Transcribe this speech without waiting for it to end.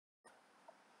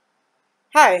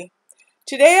Hi,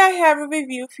 today I have a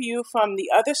review for you from The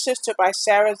Other Sister by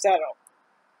Sarah Zettel.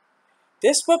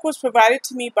 This book was provided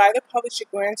to me by the publisher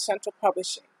Grand Central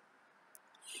Publishing.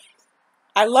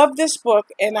 I love this book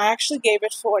and I actually gave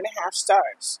it 4.5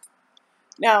 stars.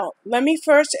 Now, let me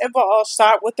first of all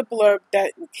start with the blurb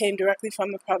that came directly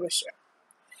from the publisher.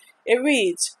 It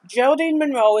reads, Geraldine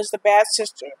Monroe is the bad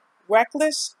sister.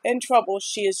 Reckless and troubled,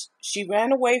 she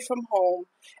ran away from home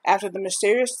after the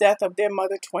mysterious death of their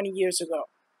mother 20 years ago.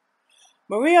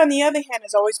 Marie, on the other hand,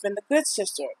 has always been the good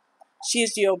sister. She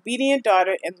is the obedient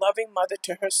daughter and loving mother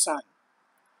to her son.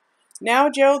 Now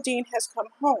Geraldine has come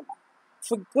home.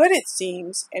 For good, it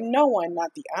seems, and no one,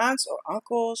 not the aunts or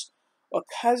uncles or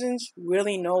cousins,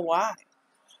 really know why.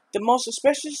 The most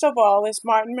suspicious of all is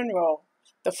Martin Monroe,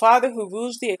 the father who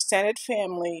rules the extended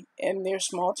family in their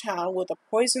small town with a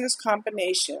poisonous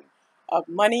combination of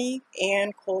money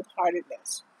and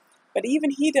cold-heartedness. But even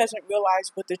he doesn't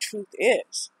realize what the truth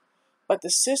is. But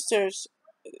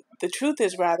the truth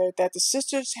is rather that the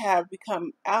sisters have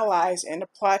become allies in a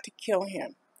plot to kill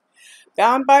him.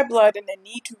 Bound by blood and the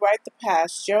need to right the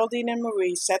past, Geraldine and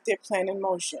Marie set their plan in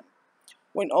motion.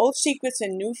 When old secrets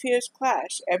and new fears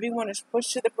clash, everyone is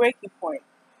pushed to the breaking point,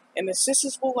 and the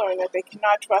sisters will learn that they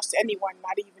cannot trust anyone,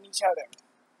 not even each other.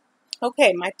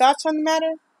 Okay, my thoughts on the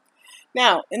matter?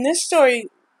 Now, in this story,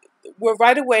 we're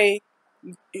right away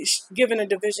given a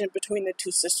division between the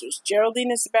two sisters.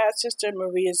 Geraldine is the bad sister,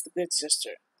 Marie is the good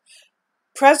sister.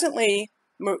 Presently,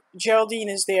 Geraldine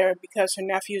is there because her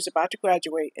nephew is about to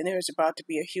graduate and there is about to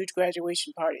be a huge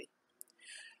graduation party.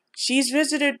 She's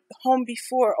visited home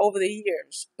before over the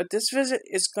years, but this visit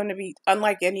is going to be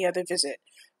unlike any other visit.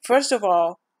 First of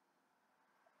all,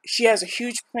 she has a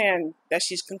huge plan that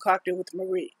she's concocted with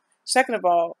Marie. Second of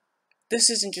all, this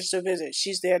isn't just a visit,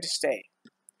 she's there to stay.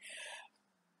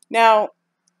 Now,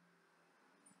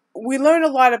 we learn a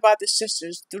lot about the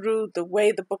sisters through the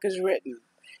way the book is written.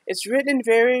 It's written in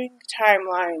varying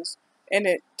timelines, and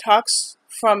it talks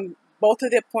from both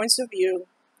of their points of view,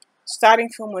 starting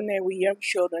from when they were young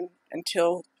children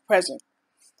until present.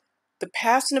 The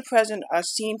past and the present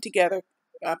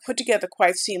are put together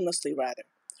quite seamlessly, rather.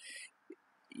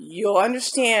 You'll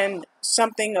understand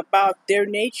something about their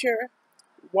nature,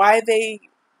 why they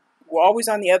were always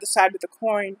on the other side of the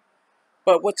coin,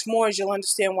 but what's more is you'll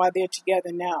understand why they're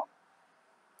together now.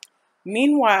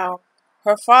 Meanwhile,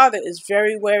 her father is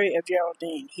very wary of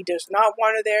Geraldine. He does not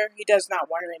want her there. He does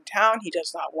not want her in town. He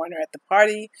does not want her at the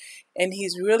party. And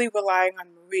he's really relying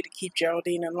on Marie to keep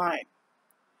Geraldine in line.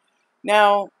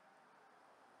 Now,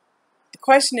 the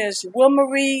question is, will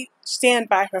Marie stand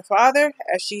by her father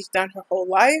as she's done her whole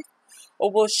life?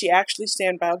 Or will she actually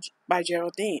stand by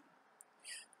Geraldine?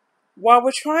 While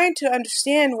we're trying to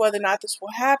understand whether or not this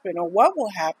will happen or what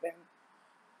will happen,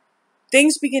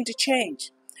 things begin to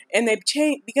change. And they've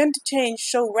begun to change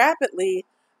so rapidly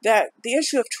that the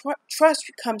issue of trust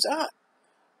comes up.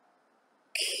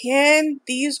 Can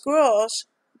these girls,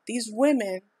 these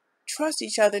women, trust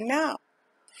each other now?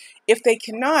 If they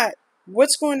cannot,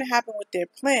 what's going to happen with their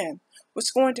plan?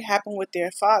 What's going to happen with their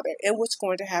father? And what's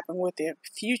going to happen with their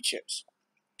futures?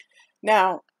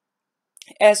 Now,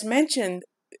 as mentioned,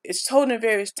 it's told in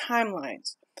various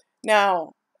timelines.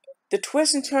 Now, the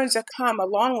twists and turns that come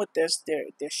along with this, they're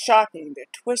shocking, they're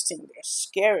twisting, they're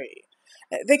scary.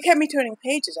 They kept me turning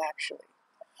pages, actually.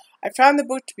 I found the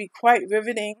book to be quite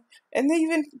riveting, and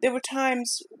there were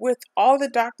times with all the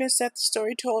darkness that the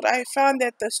story told, I found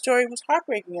that the story was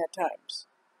heartbreaking at times.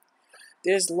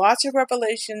 There's lots of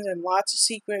revelations and lots of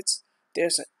secrets.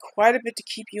 There's quite a bit to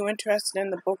keep you interested in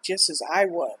the book, just as I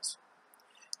was.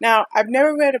 Now, I've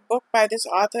never read a book by this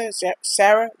author,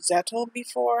 Sarah Zettel,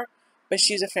 before, but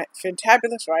she's a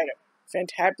fantabulous writer.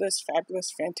 Fantabulous,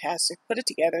 fabulous, fantastic. Put it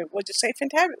together, we'll just say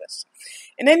fantabulous.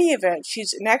 In any event,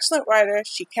 she's an excellent writer.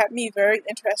 She kept me very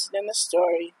interested in the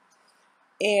story.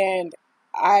 And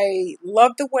I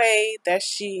love the way that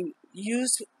she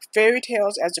used fairy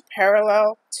tales as a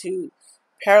parallel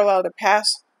the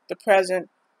past, the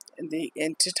present,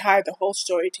 and to tie the whole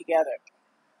story together.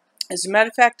 As a matter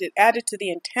of fact, it added to the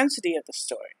intensity of the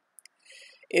story.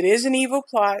 It is an evil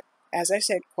plot, as I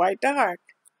said, quite dark,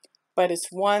 but it's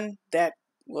one that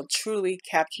will truly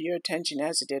capture your attention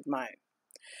as it did mine.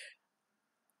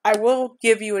 I will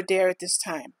give you a dare at this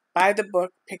time. Buy the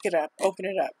book, pick it up, open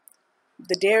it up.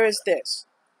 The dare is this.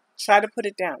 Try to put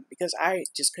it down, because I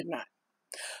just could not.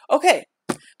 Okay,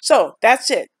 so that's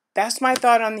it. That's my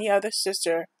thought on The Other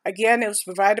Sister. Again, it was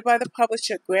provided by the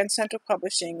publisher, Grand Central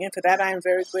Publishing, and for that I am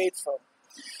very grateful.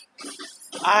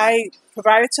 I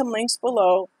provided some links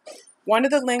below. One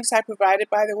of the links I provided,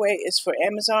 by the way, is for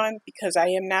Amazon, because I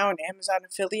am now an Amazon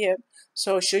affiliate.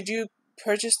 So should you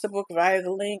purchase the book via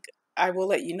the link, I will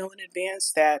let you know in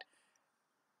advance that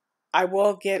I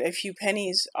will get a few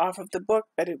pennies off of the book,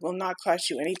 but it will not cost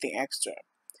you anything extra.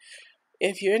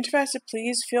 If you're interested,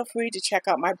 please feel free to check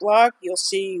out my blog. You'll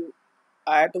see,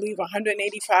 I believe,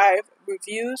 185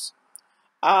 reviews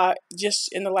just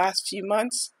in the last few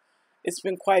months. It's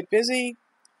been quite busy.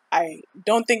 I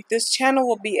don't think this channel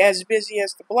will be as busy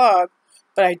as the blog,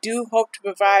 but I do hope to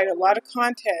provide a lot of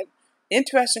content,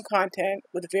 interesting content,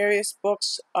 with various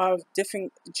books of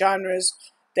different genres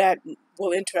that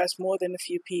will interest more than a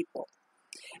few people.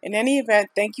 In any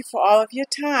event, thank you for all of your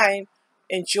time.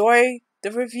 Enjoy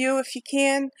the review if you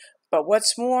can, but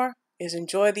what's more is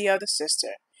enjoy the other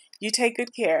sister. You take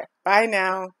good care. Bye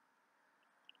now.